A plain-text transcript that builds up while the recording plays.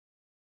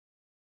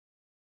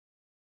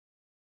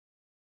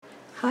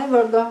Hi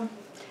Virgo,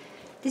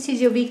 this is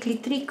your weekly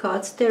 3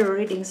 cards tarot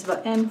readings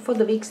for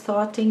the week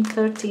starting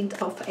 13th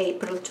of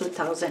April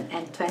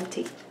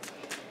 2020.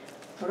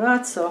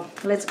 Alright, so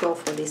let's go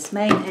for this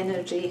main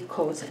energy,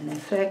 cause and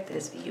effect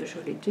as we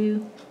usually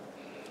do.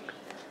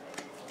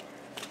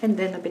 And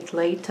then a bit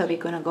later we're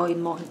going to go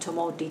into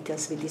more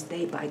details with this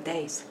day by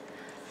days.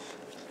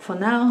 For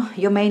now,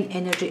 your main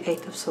energy,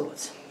 8 of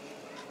Swords.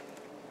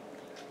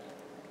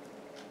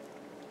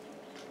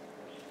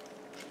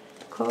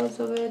 Cause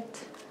of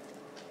it,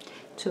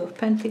 2 of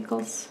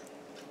Pentacles,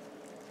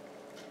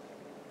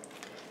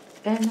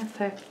 and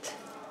effect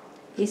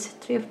is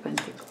 3 of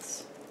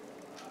Pentacles.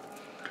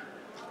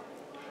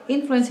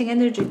 Influencing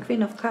energy,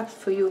 Queen of Cups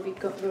for you,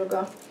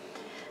 Virgo.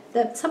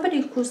 That somebody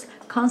who's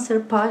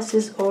Cancer,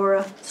 Pisces, or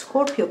a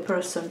Scorpio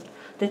person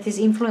that is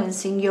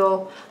influencing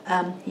your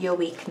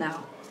week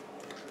now.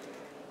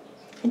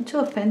 And 2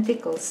 of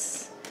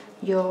Pentacles,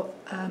 your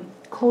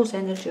cause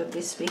energy of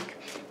this week,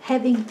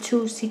 having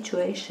 2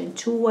 situations,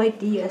 2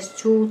 ideas,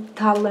 2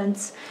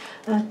 talents,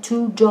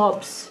 2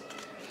 jobs,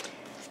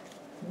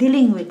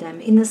 dealing with them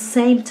in the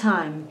same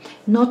time,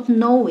 not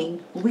knowing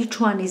which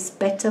one is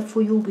better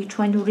for you, which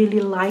one you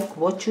really like,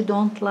 what you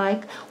don't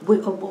like,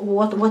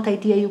 what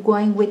idea you're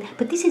going with.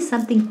 But this is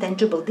something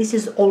tangible. This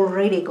is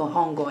already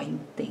ongoing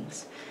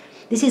things.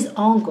 This is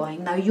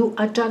ongoing. Now you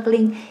are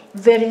juggling,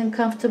 very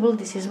uncomfortable.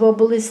 This is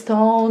wobbly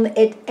stone.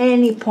 At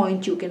any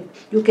point you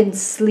can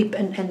slip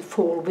and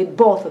fall with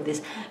both of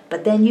this.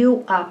 But then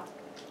you are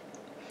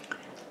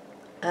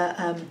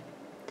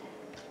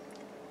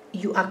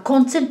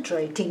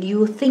concentrating,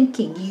 you're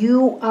thinking,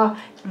 you are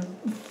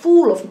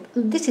full of,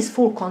 this is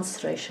full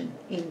concentration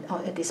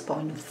at this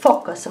point.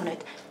 Focus on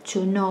it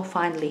to know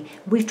finally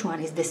which one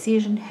is.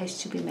 Decision has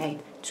to be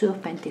made. 2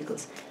 of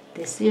Pentacles.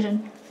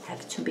 Decision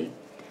has to be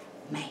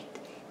made.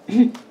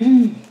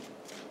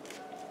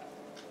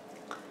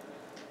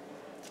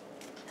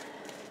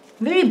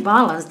 Very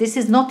balanced. This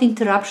is not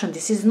interruption.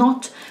 This is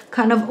not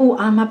kind of, oh,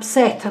 I'm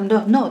upset.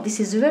 No, this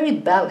is very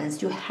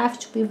balanced. You have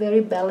to be very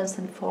balanced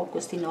and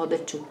focused in order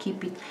to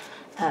keep it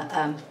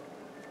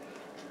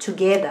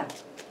together.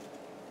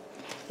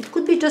 It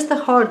could be just a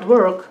hard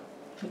work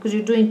because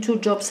you're doing 2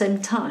 jobs at a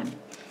time.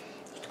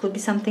 It could be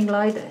something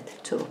like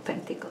that. 2 of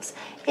Pentacles.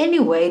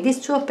 Anyway, this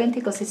 2 of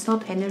Pentacles, it's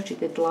not energy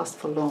that lasts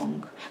for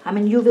long. I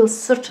mean, you will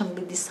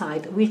certainly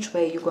decide which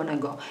way you're gonna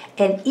go.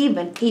 And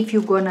even if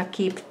you're gonna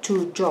keep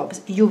 2 jobs,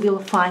 you will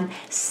find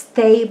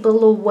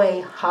stable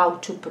way how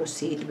to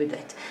proceed with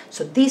it.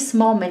 So this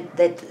moment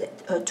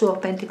that 2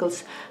 of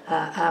Pentacles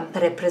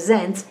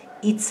represents,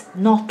 it's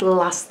not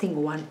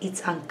lasting one.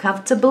 It's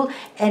uncomfortable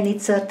and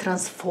it's a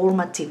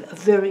transformative,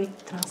 very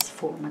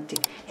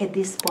transformative. At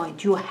this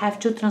point, you have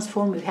to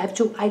transform. You have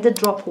to either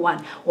drop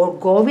one or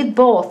go with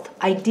both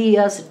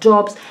ideas,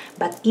 jobs,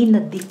 but in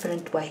a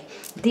different way.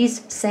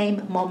 This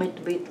same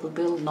moment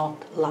will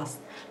not last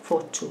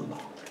for too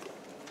long.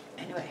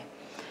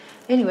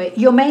 Anyway,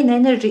 your main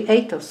energy,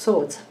 8 of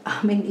Swords.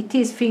 I mean, it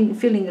is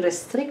feeling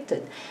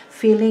restricted,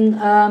 feeling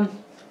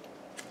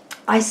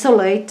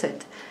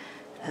isolated.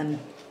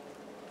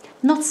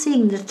 Not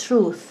seeing the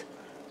truth,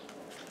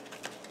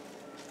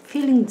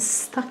 feeling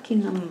stuck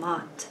in a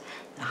mud.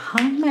 The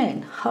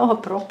Hangman, how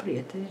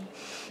appropriate, eh?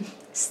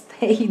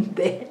 Staying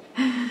there.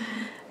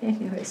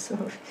 Anyway,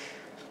 sorry.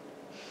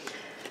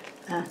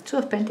 2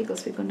 of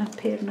Pentacles, we're gonna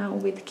pair now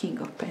with King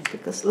of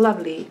Pentacles.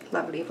 Lovely,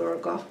 lovely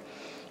Virgo.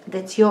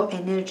 That's your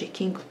energy,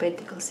 King of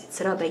Pentacles. It's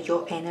rather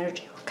your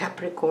energy, or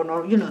Capricorn,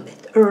 or you know,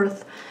 that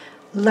Earth.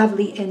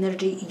 Lovely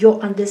energy, your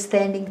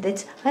understanding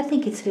that I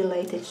think it's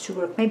related to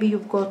work. Maybe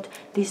you've got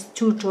these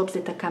 2 jobs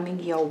that are coming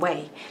your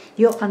way.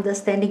 Your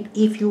understanding,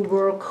 if you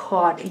work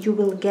hard, you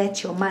will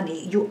get your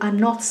money. You are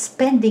not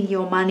spending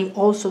your money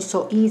also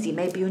so easy.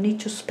 Maybe you need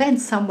to spend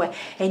somewhere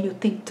and you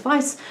think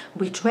twice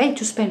which way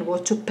to spend,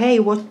 what to pay,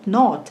 what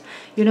not.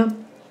 You know,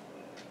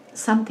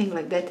 something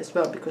like that as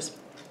well, because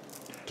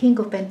King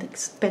of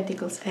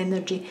Pentacles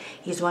energy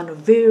is one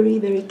very,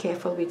 very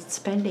careful with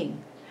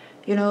spending.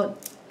 You know,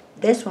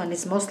 this one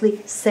is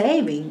mostly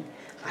saving.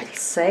 I'll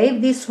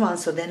save this one,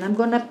 so then I'm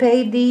gonna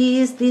pay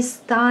this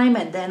time,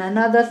 and then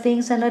another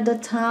things another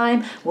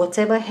time.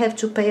 Whatever I have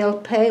to pay, I'll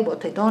pay.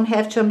 What I don't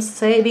have to, I'm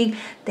saving.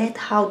 That's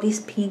how this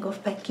King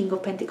of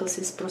Pentacles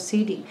is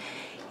proceeding.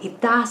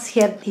 It does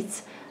have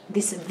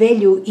this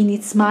value in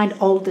its mind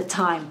all the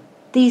time.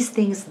 These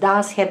things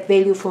does have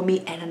value for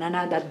me, and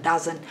another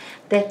doesn't.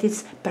 That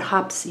is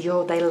perhaps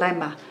your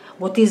dilemma.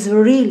 What is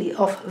really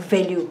of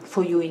value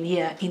for you in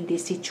here, in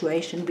this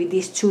situation, with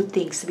these 2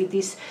 things, with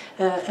these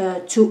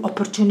 2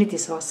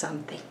 opportunities or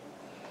something.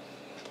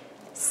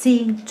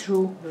 Seeing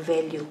true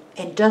value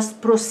and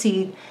just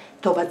proceed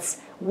towards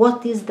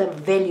what is the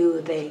value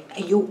there.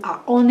 You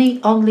are only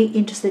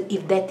interested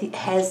if that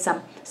has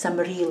some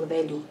real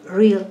value,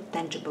 real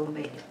tangible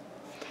value.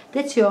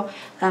 That's your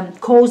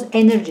cause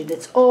energy.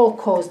 That's all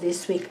cause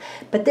this week.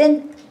 But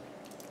then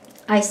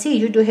I see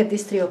you do have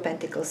this 3 of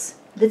Pentacles.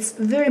 That's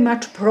very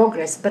much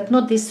progress, but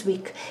not this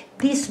week.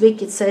 This week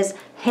it says,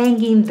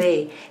 hang in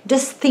there.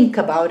 Just think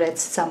about it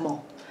some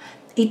more.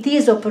 it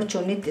is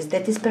opportunities,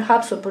 that is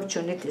perhaps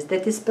opportunities,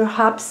 that is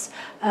perhaps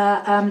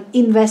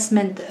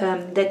investment,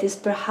 that is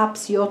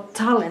perhaps your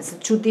talents,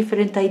 two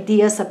different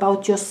ideas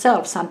about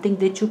yourself, something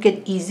that you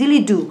can easily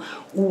do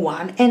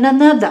one and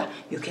another.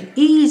 You can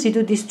easily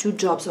do these two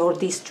jobs or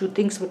these two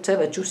things,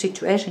 whatever, two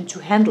situations to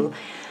handle.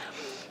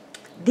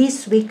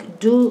 This week,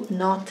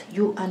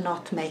 you are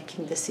not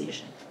making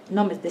decision.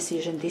 No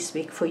decision this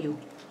week for you.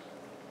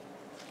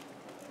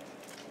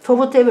 For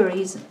whatever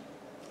reason.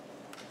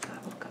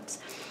 Five of Cups.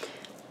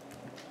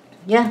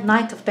 Yeah,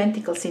 Knight of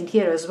Pentacles in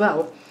here as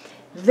well.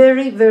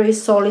 Very, very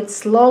solid,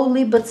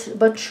 slowly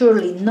but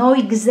surely. Know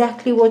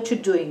exactly what you're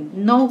doing.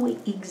 Know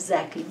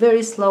exactly.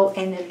 Very slow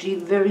energy,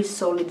 very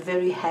solid,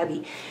 very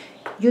heavy.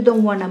 You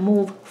don't want to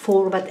move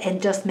forward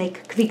and just make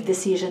a quick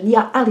decision.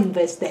 Yeah, I'll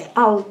invest there.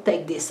 I'll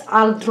take this.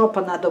 I'll drop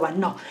another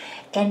one. No.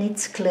 And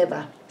it's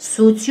clever.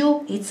 Suits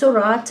you. It's all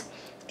right.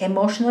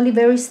 Emotionally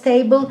very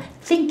stable,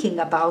 thinking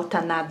about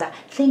another,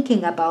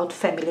 thinking about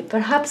family,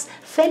 perhaps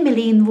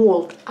family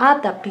involved,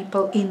 other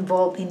people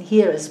involved in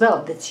here as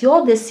well. That's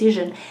your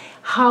decision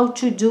how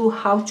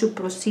to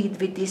proceed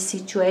with this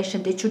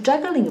situation that you're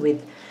juggling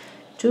with.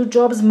 Two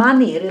jobs,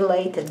 money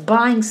related,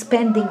 buying,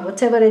 spending,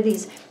 whatever it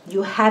is,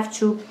 you have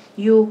to,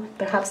 you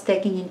perhaps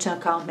taking into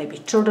account maybe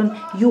children,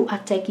 you are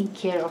taking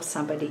care of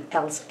somebody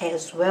else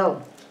as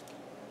well.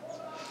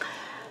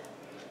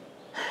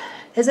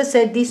 As I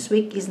said, this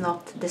week is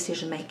not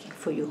decision-making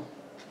for you.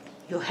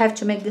 You have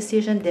to make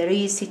decision. There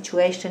is a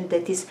situation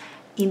that is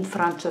in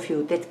front of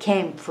you, that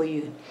came for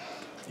you.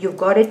 You've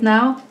got it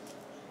now,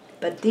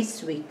 but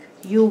this week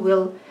you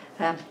will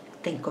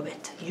think of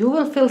it. You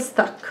will feel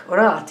stuck, all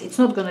right? It's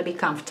not going to be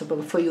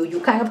comfortable for you. You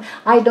kind of,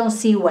 I don't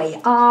see way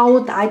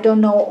out. I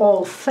don't know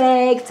all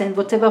facts, and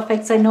whatever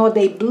facts I know,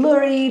 they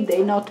blurry.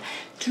 They're not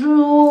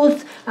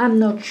truth. I'm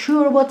not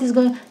sure what is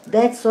going.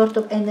 That sort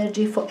of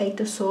energy for Eight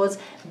of Swords,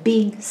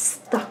 being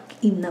stuck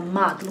in the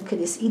mud. Look at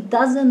this. It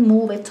doesn't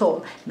move at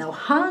all. Now,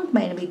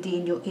 Hangman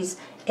within you is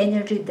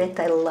energy that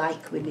I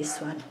like with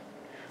this one.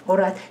 All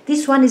right.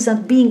 This one is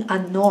being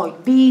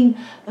annoyed, being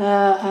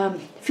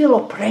feel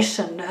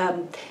oppression,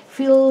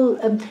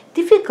 feel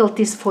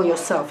difficulties for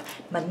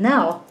yourself. But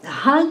now the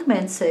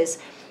Hangman says,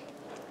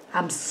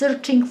 I'm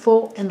searching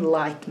for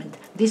enlightenment.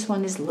 This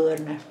one is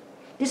learner.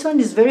 This one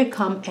is very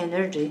calm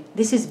energy.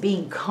 This is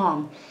being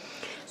calm.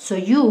 So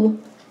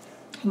you,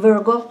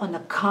 Virgo, on a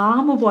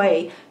calm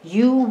way,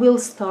 you will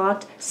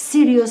start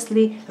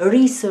seriously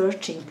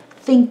researching,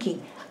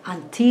 thinking,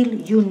 until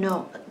you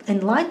know.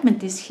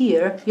 Enlightenment is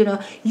here. You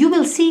know, you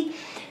will see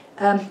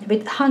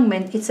with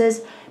Hangman, it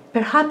says,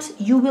 perhaps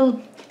you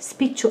will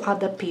speak to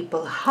other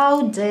people,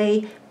 how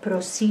they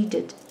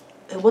proceeded,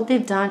 what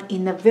they've done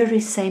in the very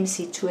same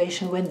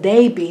situation when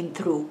they've been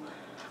through,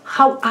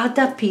 how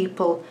other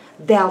people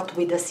dealt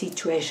with the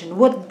situation,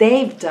 what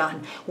they've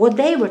done, what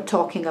they were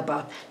talking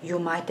about. You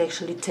might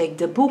actually take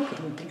the book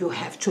and you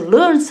have to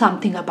learn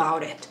something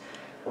about it.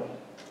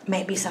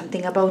 Maybe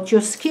something about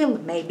your skill,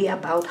 maybe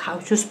about how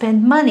to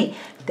spend money.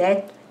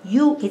 That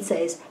you, it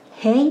says,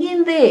 hang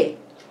in there,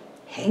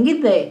 hang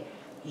in there.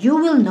 You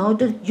will know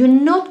that you're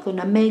not going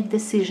to make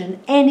decision,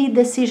 any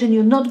decision,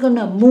 you're not going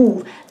to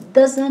move.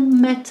 Doesn't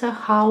matter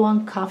how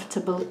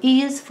uncomfortable it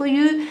is for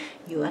you,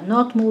 you are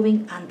not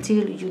moving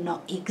until you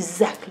know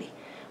exactly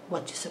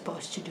what you're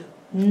supposed to do.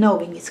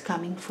 Knowing it's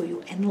coming for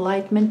you,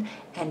 enlightenment,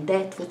 and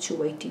that's what you're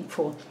waiting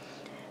for.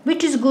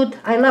 Which is good.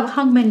 I love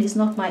Hangman, is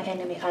not my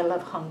enemy. I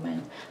love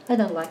Hangman. I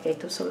don't like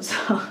Eight of Swords.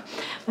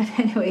 But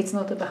anyway, it's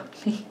not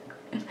about me.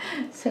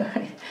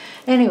 Sorry.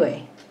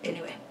 Anyway.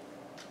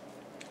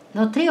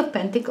 Now, Three of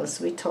Pentacles,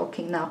 we're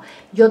talking now.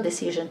 Your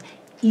decision.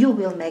 You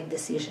will make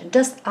decision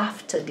just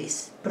after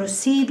this.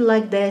 Proceed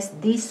like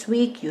this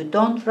week. You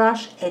don't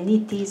rush, and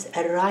it is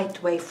a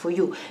right way for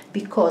you,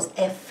 because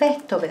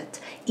effect of it,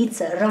 it's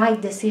a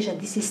right decision.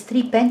 This is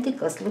Three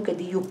Pentacles. Look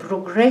at you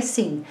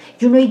progressing.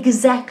 You know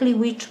exactly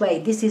which way.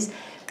 This is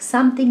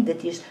something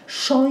that is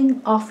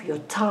showing off your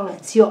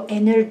talents, your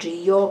energy,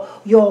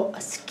 your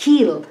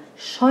skill,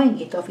 showing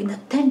it off in a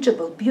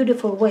tangible,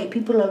 beautiful way.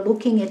 People are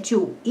looking at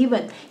you,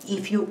 even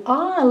if you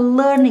are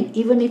learning,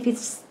 even if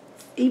it's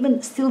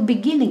even still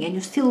beginning and you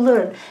still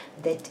learn.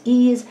 That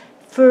is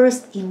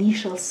first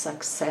initial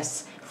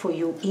success for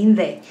you in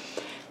there.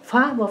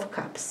 Five of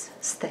Cups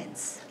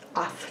stands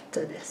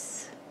after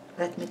this.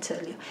 Let me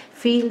tell you,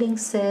 feeling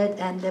sad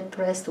and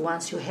depressed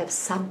once you have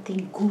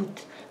something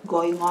good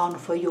going on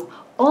for you.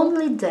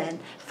 Only then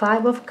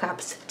Five of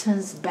Cups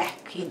turns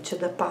back into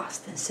the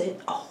past and says,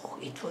 oh,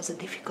 it was a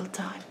difficult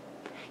time.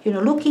 You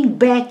know, looking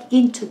back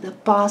into the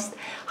past,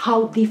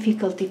 how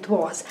difficult it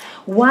was.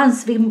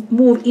 Once we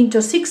move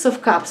into Six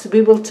of Cups,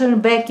 we will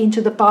turn back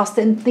into the past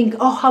and think,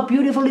 oh, how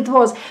beautiful it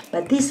was.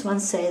 But this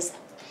one says,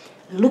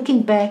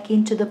 looking back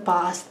into the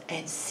past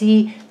and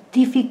see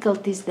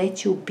difficulties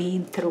that you've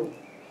been through.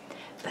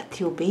 But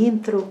you've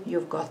been through,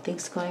 you've got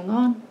things going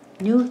on,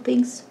 new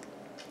things.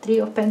 Three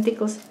of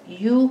Pentacles,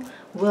 you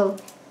will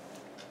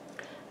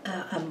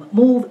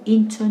move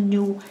into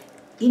new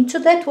into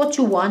that what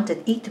you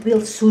wanted. It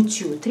will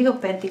suit you. Three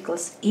of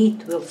Pentacles,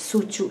 it will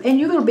suit you, and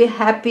you will be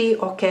happy.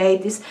 Okay,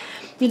 this,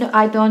 you know,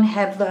 I don't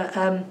have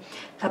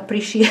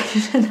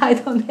appreciation.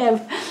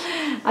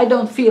 I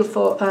don't feel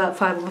for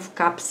Five of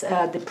Cups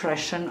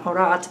depression or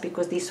art,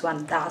 because this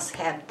one does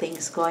have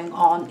things going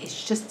on.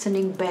 It's just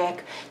turning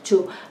back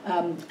to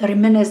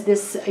reminisce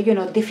this, you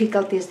know,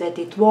 difficulties that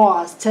it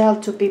was. Tell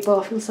to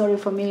people, feel sorry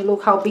for me,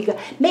 look how big,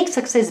 make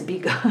success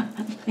bigger.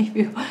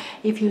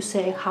 if you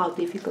say how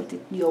difficult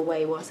your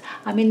way was.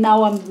 I mean,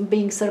 now I'm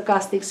being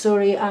sarcastic,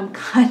 sorry, I'm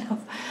kind of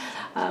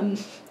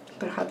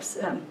perhaps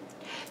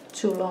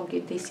too long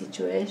in this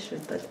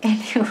situation, but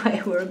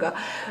anyway, Virgo,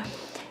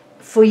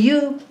 for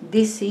you,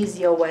 this is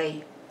your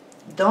way.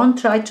 Don't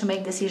try to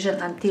make decision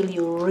until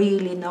you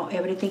really know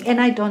everything.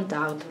 And I don't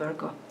doubt,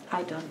 Virgo,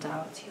 I don't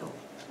doubt you.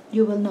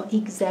 You will know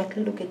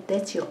exactly, look at,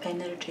 that's your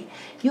energy.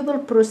 You will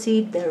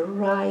proceed the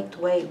right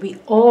way. We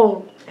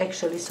all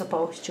actually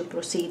supposed to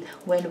proceed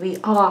when we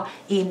are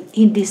in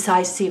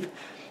indecisive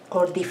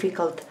or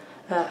difficult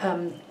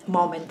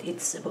moment.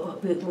 It's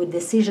with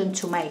decision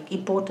to make,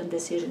 important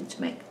decision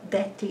to make.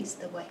 That is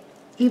the way.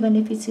 Even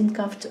if it's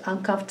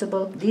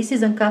uncomfortable, this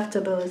is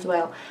uncomfortable as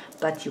well,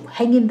 but you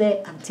hang in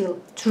there until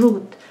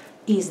truth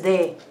is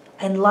there.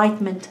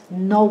 Enlightenment,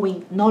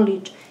 knowing,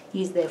 knowledge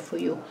is there for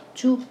you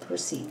to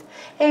proceed.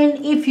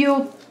 And if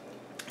you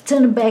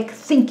turn back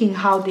thinking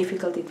how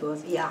difficult it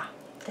was, yeah,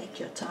 take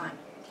your time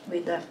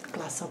with a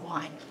glass of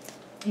wine.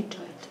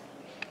 Enjoy it.